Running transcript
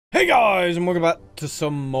Hey guys, and welcome back to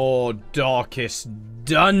some more Darkest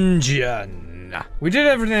Dungeon. We did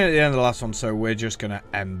everything at the end of the last one, so we're just gonna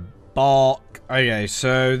embark. Okay,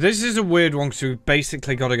 so this is a weird one because we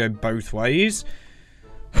basically got to go both ways.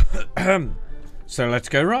 So let's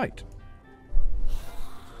go right.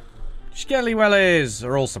 Skelly Wellies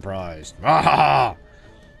are all surprised. Ah!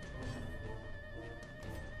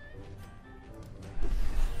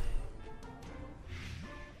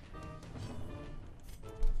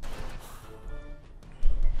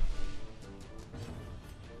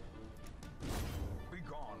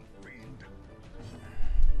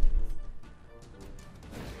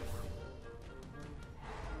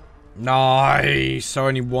 Nice. So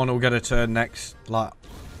only one will get a turn next. Like,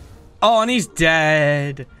 oh, and he's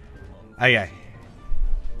dead. Okay.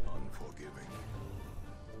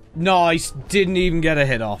 Nice. Didn't even get a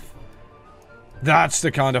hit off. That's the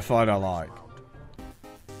kind of fight I like.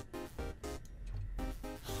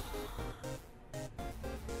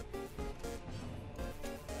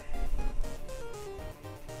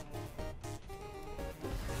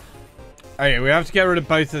 Okay, we have to get rid of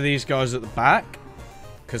both of these guys at the back.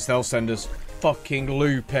 Because they'll send us fucking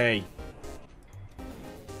loopy.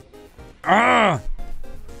 Ah!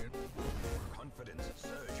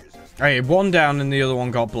 Hey, one down and the other one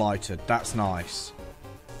got blighted. That's nice.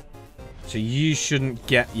 So you shouldn't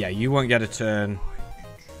get... Yeah, you won't get a turn.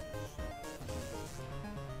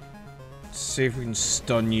 Let's see if we can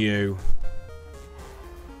stun you.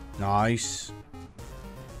 Nice.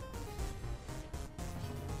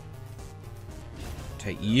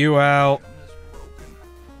 Take you out.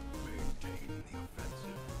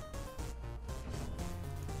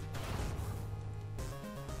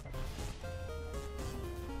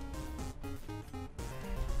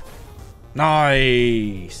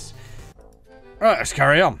 Nice. Right, let's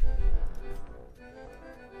carry on.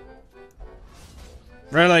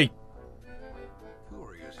 Really?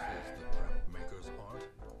 Glorious is the trap maker's art.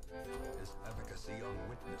 His efficacy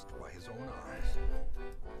unwitnessed by his own eyes.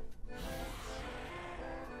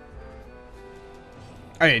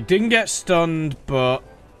 Okay, didn't get stunned, but...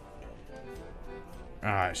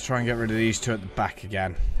 Alright, let's try and get rid of these two at the back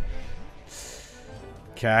again.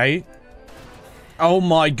 Okay. Oh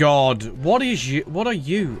my god. What is you? What are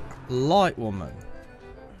you? Light woman.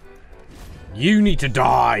 You need to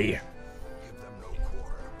die. Give them no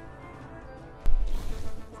quarter.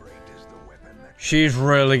 Great is the weapon that She's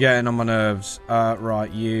really getting on my nerves.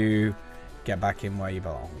 Right, you get back in where you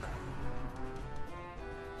belong.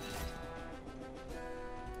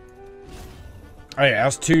 Oh yeah,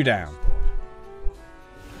 that's two down. Oh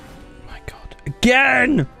my god.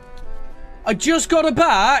 Again! I just got her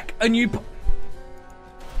back and you...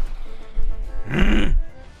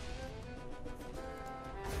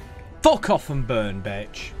 Fuck off and burn,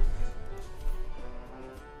 bitch.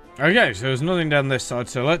 Okay, so there's nothing down this side,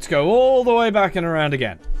 so let's go all the way back and around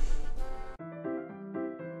again.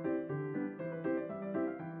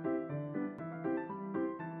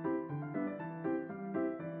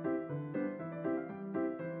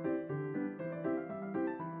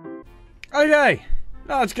 Okay,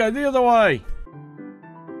 now let's go the other way.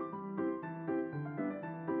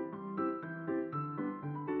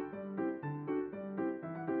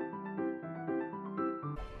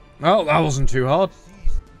 Oh, that wasn't too hard.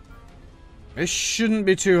 It shouldn't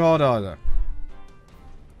be too hard either.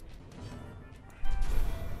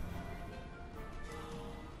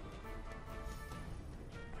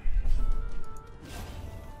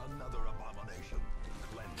 another abomination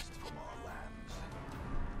cleansed from our lands.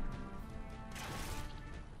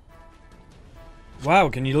 Wow,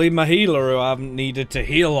 can you leave my healer who I haven't needed to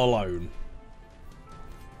heal alone?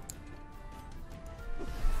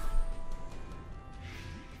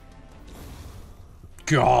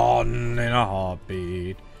 Gone in a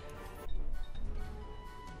heartbeat.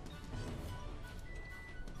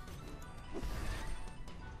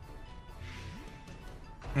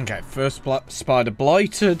 Okay, first spider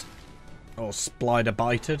blighted. Or spider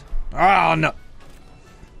bited. Ah, no.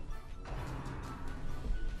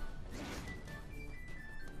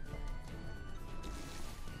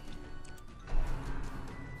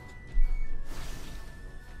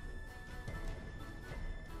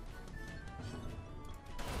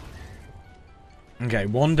 Okay,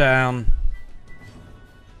 one down.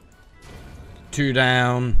 Two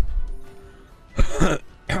down.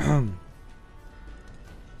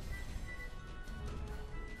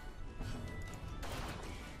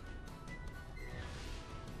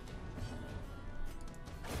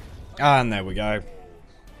 And there we go.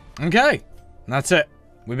 Okay, that's it.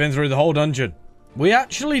 We've been through the whole dungeon. We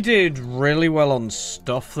actually did really well on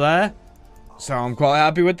stuff there, so I'm quite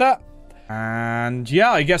happy with that. And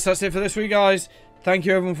yeah, I guess that's it for this week, guys. Thank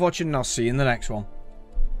you everyone for watching, and I'll see you in the next one.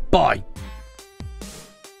 Bye.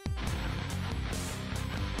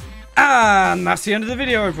 And that's the end of the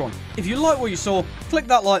video, everyone. If you like what you saw, click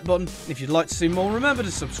that like button. If you'd like to see more, remember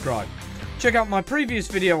to subscribe. Check out my previous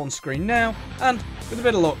video on screen now, and with a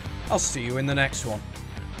bit of luck, I'll see you in the next one.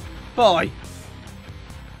 Bye.